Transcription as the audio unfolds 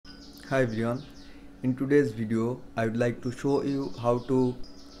Hi everyone. In today's video, I would like to show you how to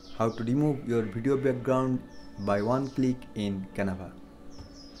remove your video background by one click in Canva.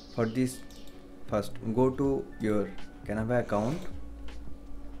 For this, first go to your Canva account,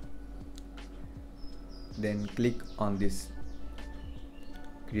 then click on this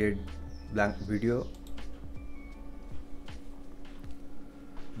create blank video.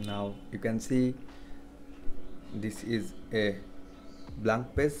 Now you can see this is a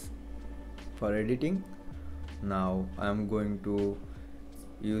blank page for editing. Now I am going to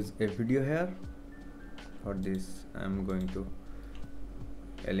use a video here. For this I am going to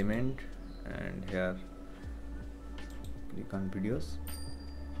element and here click on videos.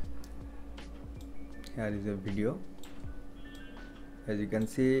 Here is a video. As you can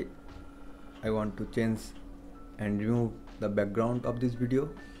see, I want to change and remove the background of this video.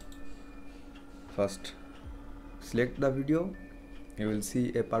 First select the video. You will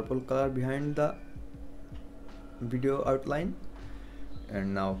see a purple color behind the video outline,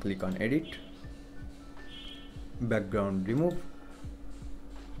 and now click on edit, background remove.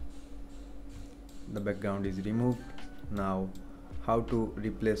 The background is removed. Now how to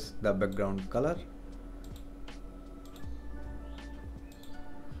replace the background color?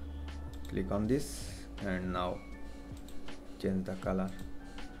 Click on this and now change the color.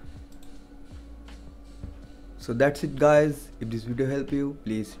 So that's it guys. If this video helped you,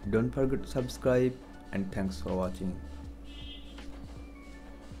 please don't forget to subscribe, and thanks for watching.